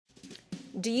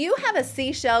Do you have a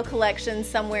seashell collection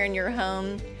somewhere in your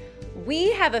home?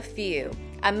 We have a few.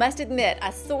 I must admit, I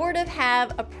sort of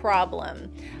have a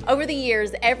problem. Over the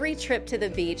years, every trip to the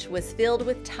beach was filled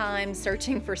with time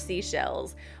searching for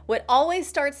seashells. What always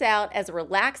starts out as a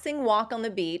relaxing walk on the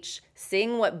beach,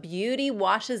 seeing what beauty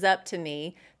washes up to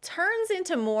me, turns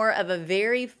into more of a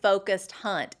very focused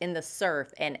hunt in the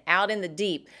surf and out in the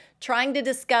deep, trying to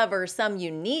discover some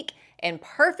unique and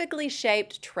perfectly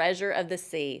shaped treasure of the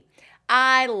sea.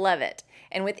 I love it.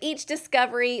 And with each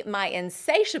discovery, my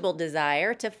insatiable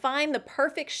desire to find the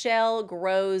perfect shell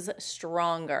grows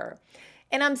stronger.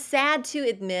 And I'm sad to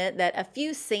admit that a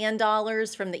few sand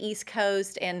dollars from the East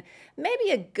Coast and maybe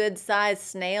a good-sized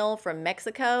snail from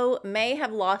Mexico may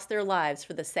have lost their lives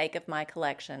for the sake of my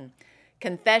collection.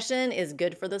 Confession is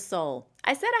good for the soul.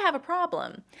 I said I have a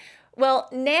problem. Well,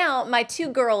 now my two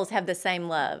girls have the same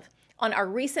love. On our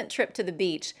recent trip to the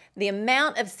beach, the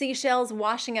amount of seashells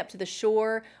washing up to the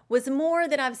shore was more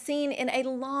than I've seen in a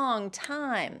long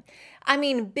time. I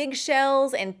mean, big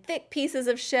shells and thick pieces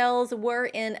of shells were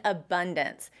in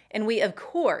abundance, and we, of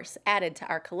course, added to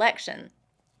our collection.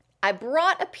 I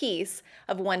brought a piece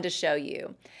of one to show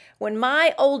you. When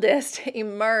my oldest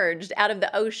emerged out of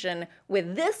the ocean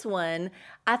with this one,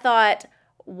 I thought,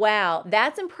 wow,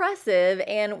 that's impressive,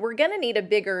 and we're gonna need a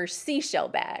bigger seashell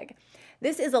bag.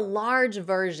 This is a large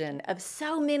version of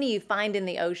so many you find in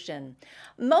the ocean.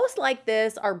 Most like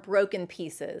this are broken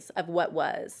pieces of what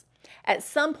was. At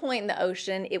some point in the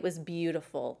ocean, it was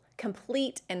beautiful,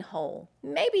 complete and whole,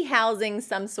 maybe housing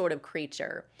some sort of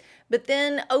creature. But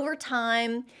then over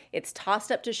time, it's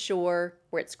tossed up to shore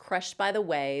where it's crushed by the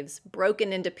waves,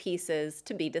 broken into pieces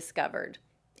to be discovered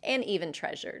and even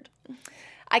treasured.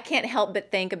 I can't help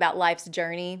but think about life's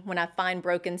journey when I find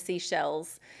broken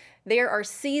seashells. There are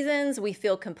seasons we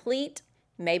feel complete,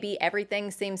 maybe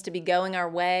everything seems to be going our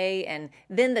way, and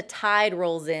then the tide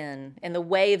rolls in and the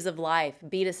waves of life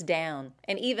beat us down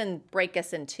and even break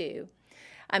us in two.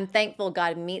 I'm thankful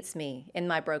God meets me in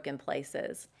my broken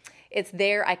places. It's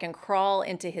there I can crawl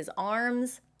into His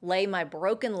arms, lay my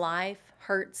broken life,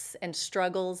 hurts, and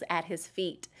struggles at His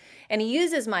feet, and He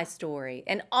uses my story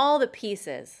and all the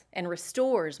pieces and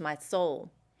restores my soul.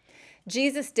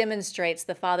 Jesus demonstrates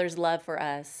the Father's love for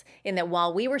us in that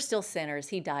while we were still sinners,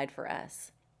 He died for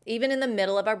us. Even in the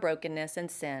middle of our brokenness and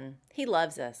sin, He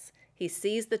loves us. He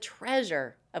sees the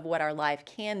treasure of what our life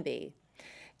can be.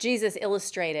 Jesus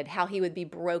illustrated how He would be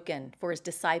broken for His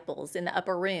disciples in the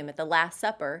upper room at the Last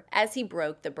Supper as He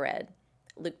broke the bread.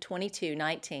 Luke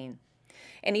 22:19.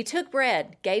 And He took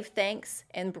bread, gave thanks,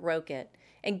 and broke it,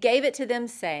 and gave it to them,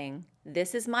 saying,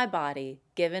 "This is my body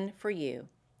given for you.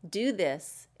 Do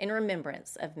this in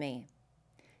remembrance of me."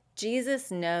 Jesus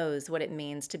knows what it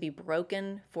means to be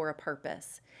broken for a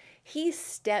purpose. He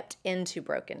stepped into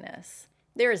brokenness.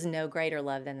 There is no greater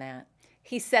love than that.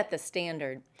 He set the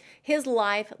standard. His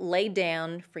life laid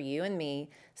down for you and me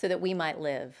so that we might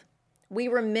live. We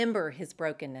remember His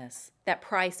brokenness, that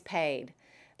price paid.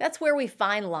 That's where we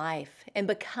find life and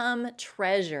become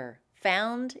treasure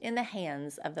found in the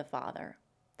hands of the Father.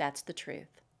 That's the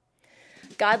truth.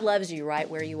 God loves you right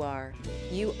where you are.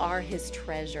 You are His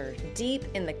treasure, deep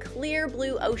in the clear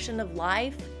blue ocean of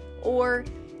life or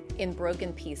in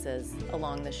broken pieces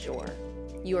along the shore.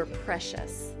 You are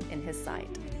precious in His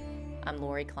sight. I'm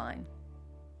Lori Klein.